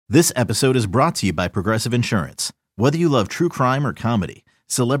This episode is brought to you by Progressive Insurance. Whether you love true crime or comedy,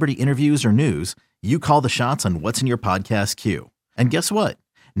 celebrity interviews or news, you call the shots on what's in your podcast queue. And guess what?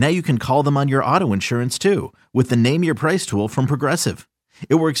 Now you can call them on your auto insurance too with the Name Your Price tool from Progressive.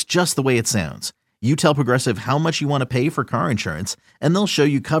 It works just the way it sounds. You tell Progressive how much you want to pay for car insurance, and they'll show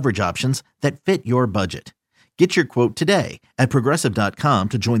you coverage options that fit your budget. Get your quote today at Progressive.com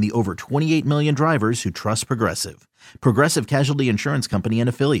to join the over 28 million drivers who trust Progressive. Progressive Casualty Insurance Company and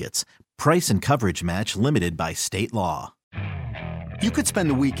Affiliates. Price and coverage match limited by state law. You could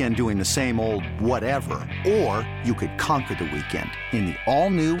spend the weekend doing the same old whatever, or you could conquer the weekend in the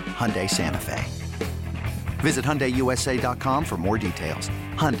all-new Hyundai Santa Fe. Visit HyundaiUSA.com for more details.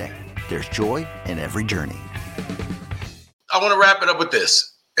 Hyundai, there's joy in every journey. I want to wrap it up with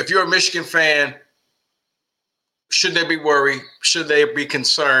this. If you're a Michigan fan, should they be worried? Should they be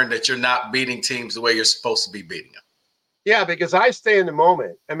concerned that you're not beating teams the way you're supposed to be beating them? Yeah, because I stay in the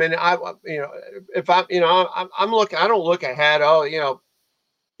moment. I mean, if I'm looking, I don't look ahead. And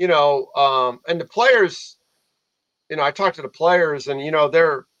the players, I talk to the players, and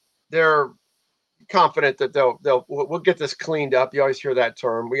they're confident that we'll get this cleaned up. You always hear that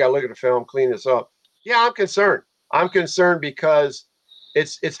term. We got to look at the film, clean this up. Yeah, I'm concerned. I'm concerned because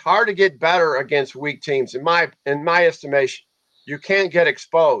it's hard to get better against weak teams. In my estimation, you can't get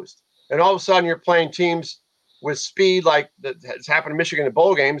exposed, and all of a sudden you're playing teams with speed like that has happened in Michigan in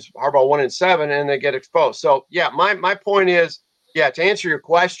bowl games. Harbaugh 1-7, and they get exposed. So yeah, my point is, to answer your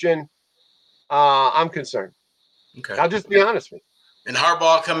question, I'm concerned. Okay, I'll just be honest with you. And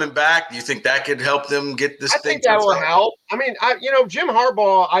Harbaugh coming back, do you think that could help them get this thing? I think that will help. I mean, Jim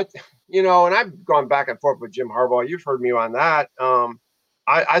Harbaugh, and I've gone back and forth with Jim Harbaugh. You've heard me on that.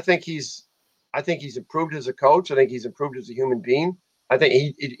 I think he's improved as a coach. I think he's improved as a human being. I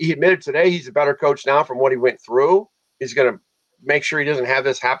think he admitted today he's a better coach now from what he went through. He's going to make sure he doesn't have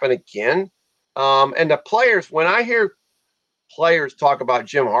this happen again. And the players, when I hear players talk about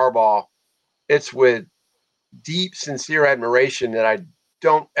Jim Harbaugh, it's with deep, sincere admiration that I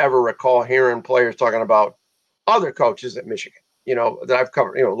don't ever recall hearing players talking about other coaches at Michigan, that I've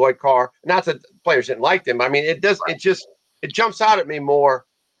covered, Lloyd Carr. Not that players didn't like them. I mean, it jumps out at me more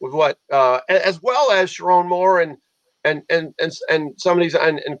with what, as well as Sharon Moore and some of these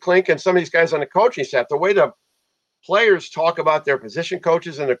and Klink and some of these guys on the coaching staff. The way the players talk about their position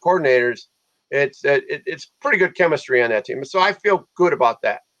coaches and the coordinators, it's pretty good chemistry on that team. So I feel good about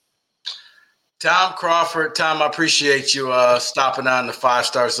that. Tom Crawford, Tom, I appreciate you stopping on the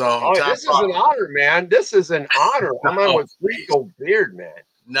 5-Star Zone. Oh, Tom this Crawford. is an honor, man. This is an honor. I'm on with Rico Beard, man.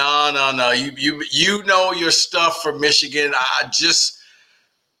 No. You know your stuff for Michigan.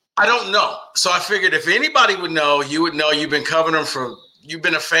 I don't know. So I figured if anybody would know, you would know. You've been covering them you've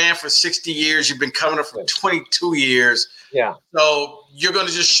been a fan for 60 years. You've been covering them for 22 years. Yeah. So you're going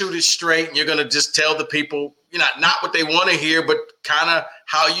to just shoot it straight, and you're going to just tell the people, not what they want to hear, but kind of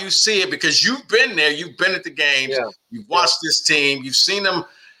how you see it, because you've been there. You've been at the games. Yeah. You've watched this team. You've seen them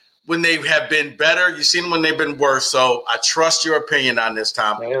when they have been better. You've seen them when they've been worse. So I trust your opinion on this,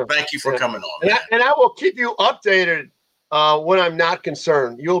 Tom. Yeah. Thank you for coming on. And I will keep you updated when I'm not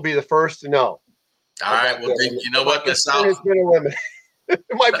concerned. You'll be the first to know. All right. Well, you know what? It's been eliminated. It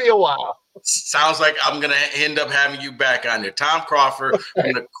might be a while. Sounds like I'm going to end up having you back on there. Tom Crawford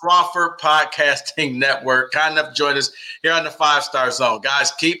from the Crawford Podcasting Network. Kind enough to join us here on the 5-Star Zone.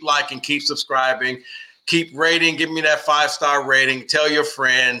 Guys, keep liking, keep subscribing, keep rating. Give me that 5-star rating. Tell your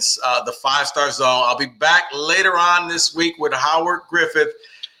friends, the 5-Star Zone. I'll be back later on this week with Howard Griffith.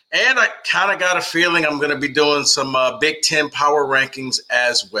 And I kind of got a feeling I'm going to be doing some Big Ten power rankings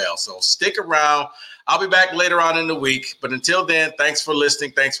as well. So stick around. I'll be back later on in the week. But until then, thanks for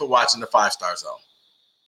listening. Thanks for watching the 5-Star Zone.